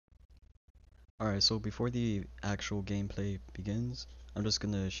Alright, so before the actual gameplay begins, I'm just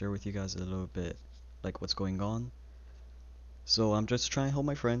gonna share with you guys a little bit like what's going on. So I'm just trying to help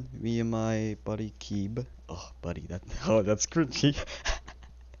my friend, me and my buddy Keeb. Oh, buddy, that's cringy.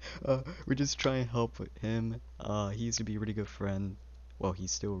 We're just trying to help him. He used to be a really good friend. Well,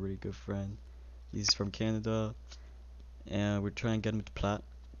 he's still a really good friend. He's from Canada, and we're trying to get him to Plat.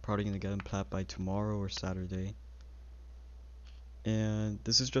 Probably gonna get him Plat by tomorrow or Saturday. And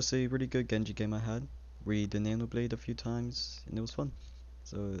this is just a really good Genji game I had. We did Nano Blade a few times, and it was fun.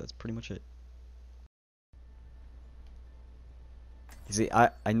 So that's pretty much it. You see,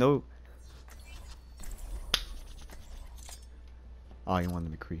 I know. Oh, you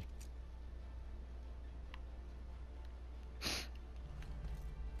wanted McCree.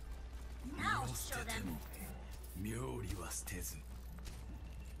 Now show them.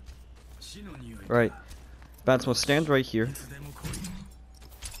 Right. Batsmo, stand right here.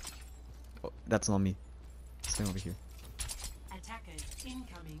 Oh, that's not me. Stand over here.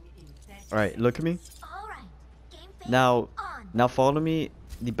 Alright, look at me. Now follow me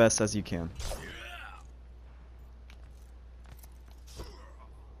the best as you can.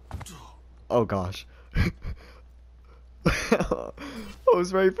 Oh gosh. I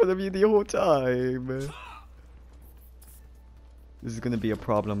was right in front of you the whole time. This is gonna be a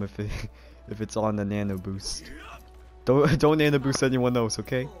problem if it's on the nano boost. Don't nano boost anyone else,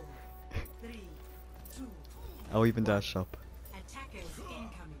 okay? I'll even dash up.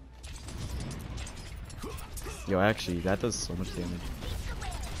 Yo, actually, that does so much damage.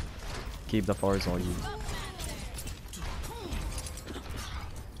 Keep the far is all you.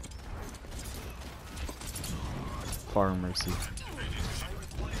 Far mercy.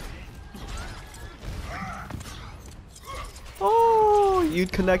 Oh, you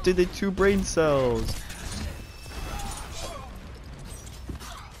connected the two brain cells.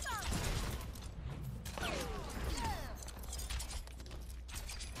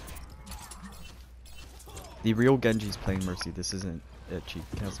 The real Genji's playing Mercy. This isn't a cheat.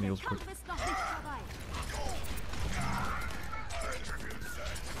 Can I have some heals quick?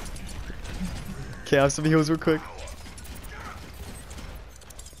 Can I have some heals real quick?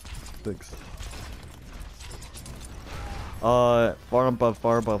 Thanks. Far above,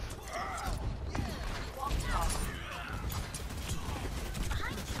 far above.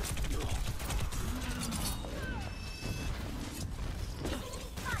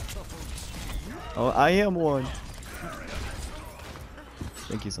 Oh, I am one.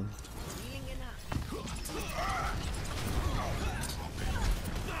 Thank you, son.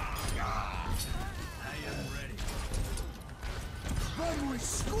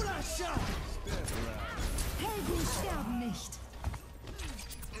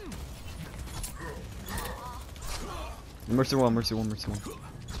 Mercy one, mercy one, mercy one.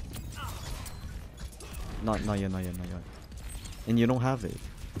 Not yet, not yet, not yet. And you don't have it.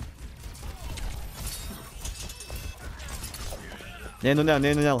 Nano now,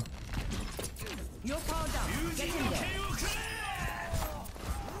 nano now. You're powered up. Get in there.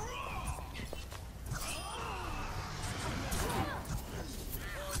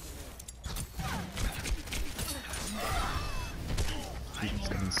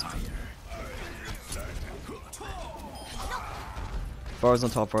 Fars on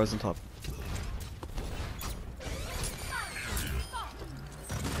top, fars on top.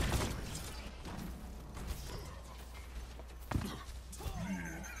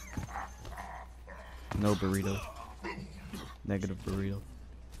 No burrito. Negative burrito.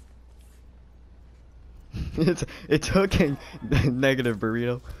 it's hooking. Negative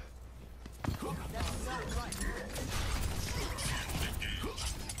burrito.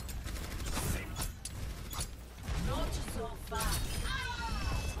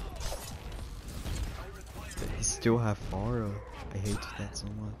 They still have Pharah. I hate that so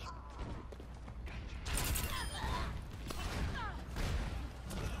much.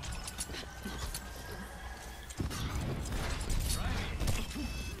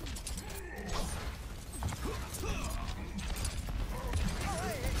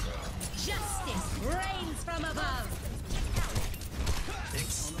 From above.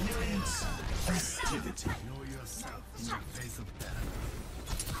 Experience festivity. Know yourself in the face of death.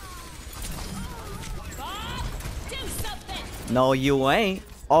 Bob, do something. No, you ain't.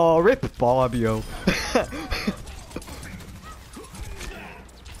 Oh, rip Bobbio.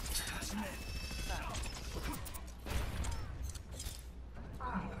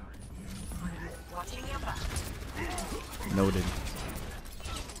 Noted.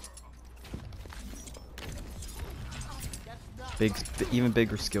 Even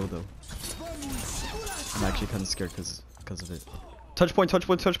bigger skill though. I'm actually kind of scared because of it. Touch point, touch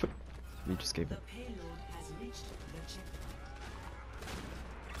point, touch point. We just gave it.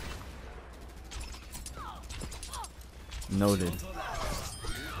 Noted.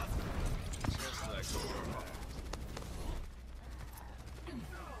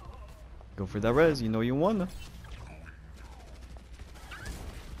 Go for that res, you know you wanna.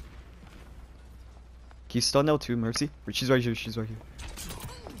 He's stunned now too, Mercy. She's right here, she's right here.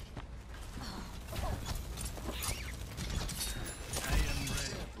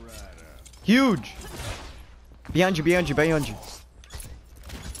 Huge! Behind you, behind you, behind you.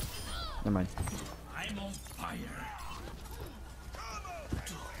 Never mind. I'm on fire.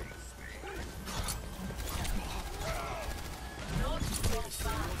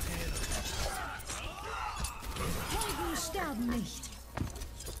 Helden sterben nicht.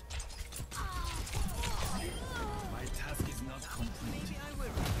 My task is not complete.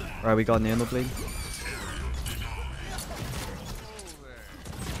 Alright, we got Nano Blade.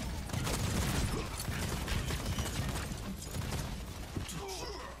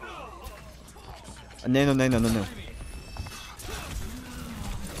 Nano.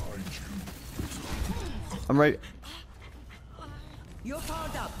 I'm right. You're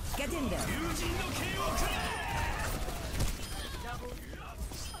powered up. Get in there.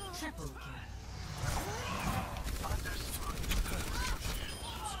 Triple kill.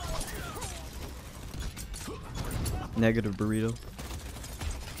 Negative burrito.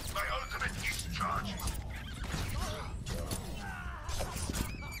 My ultimate is charging.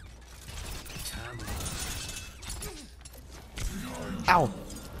 Ow!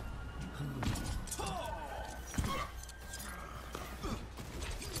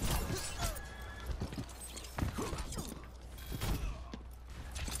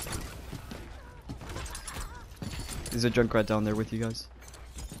 Is a Junkrat down there with you guys?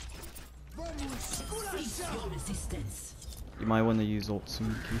 Resistance. You might want to use ult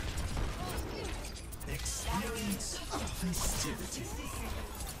soon, Keith. Experience festivity.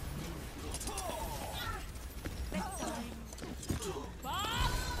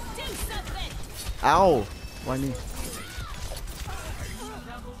 Bob, do something. Ow! Why me?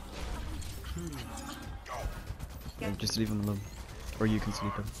 Yeah, just leave him alone. Or you can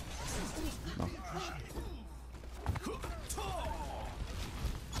sleep him. No.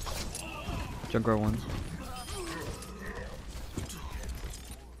 Junkrat 1.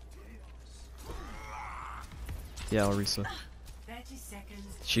 Yeah, Orisa. 30 seconds.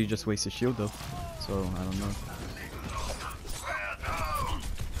 She just wasted shield though, so I don't know.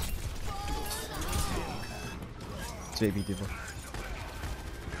 It's baby diva.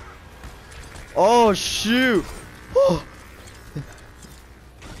 Oh shoot! Let's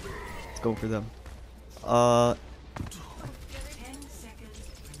go for them.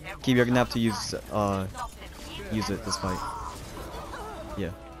 Keep, you're gonna have to use it this fight.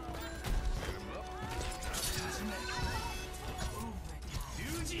 Yeah.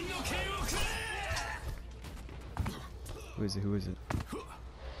 Who is it? Who is it?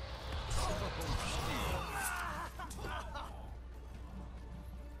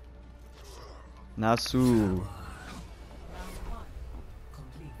 Nasu.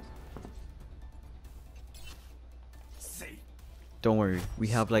 Don't worry, we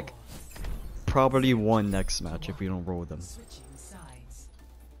have like probably one next match if we don't roll them. Switching sides.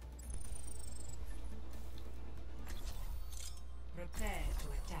 Prepare to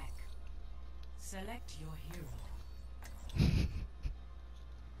attack. Select your hero.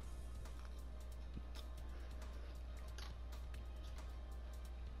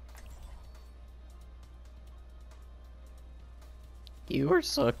 You are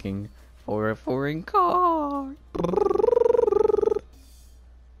sucking for a foreign car.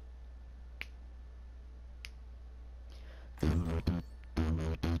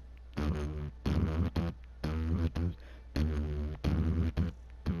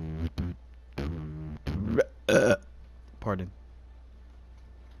 Pardon.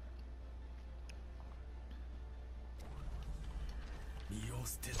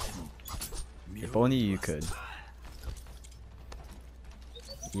 If only you could.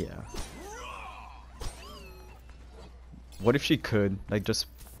 Yeah. What if she could? Like just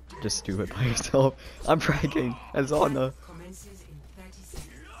do it by herself. I'm bragging as Anna. Commences in 30 seconds.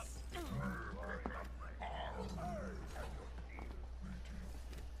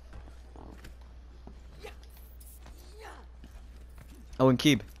 Oh, and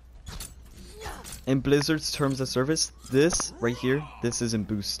Keep. In Blizzard's terms of service, this right here, this isn't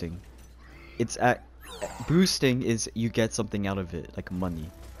boosting. It's at boosting is you get something out of it, like money.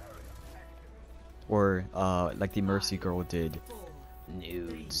 Or like the Mercy girl did.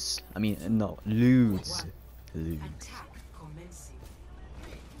 Nudes. I mean no, lewds. Lewds. Attack commencing.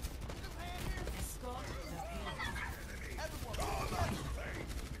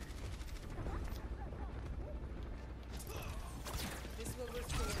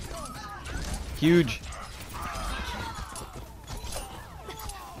 Huge.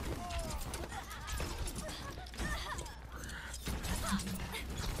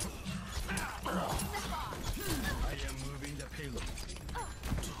 I am moving the payload.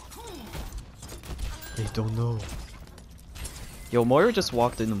 They don't know. Yo, Moira just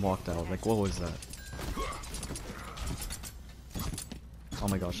walked in and walked out. Like, what was that? Oh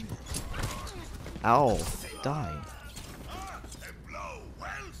my gosh. Ow. Die.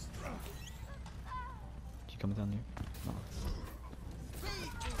 Did you come down here? No.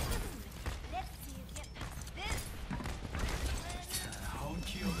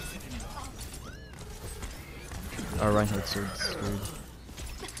 Our Reinhardt sword's screwed.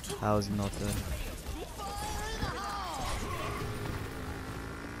 How is he not dead?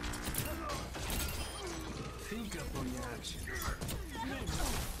 Think upon your actions.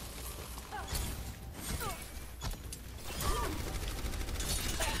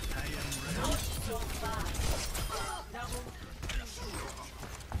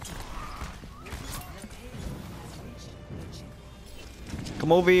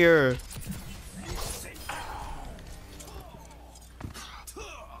 Come over here.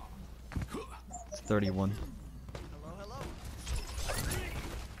 It's 31.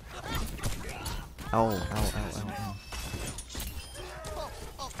 Ow, ow, ow, ow, ow.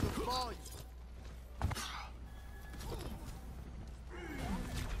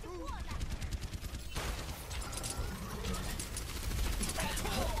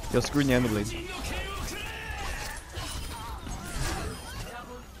 Yo, screw the blade.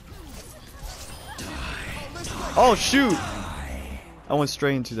 Oh shoot! I went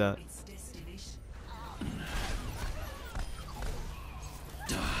straight into that.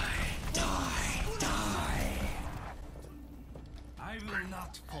 I will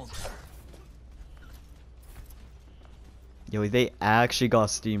not falter. Yo, they actually got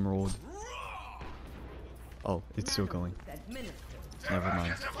steamrolled. Oh, it's still going. Never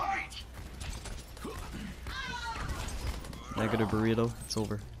mind. Negative burrito. It's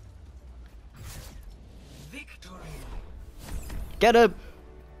over. Get him!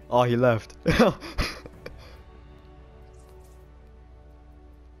 Oh, he left.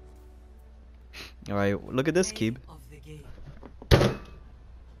 Alright, look at this, Keeb.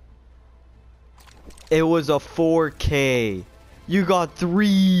 It was a 4K. You got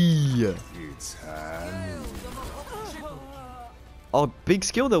 3. Oh, big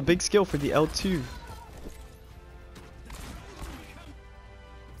skill though. Big skill for the L2.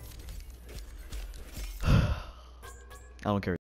 I don't care.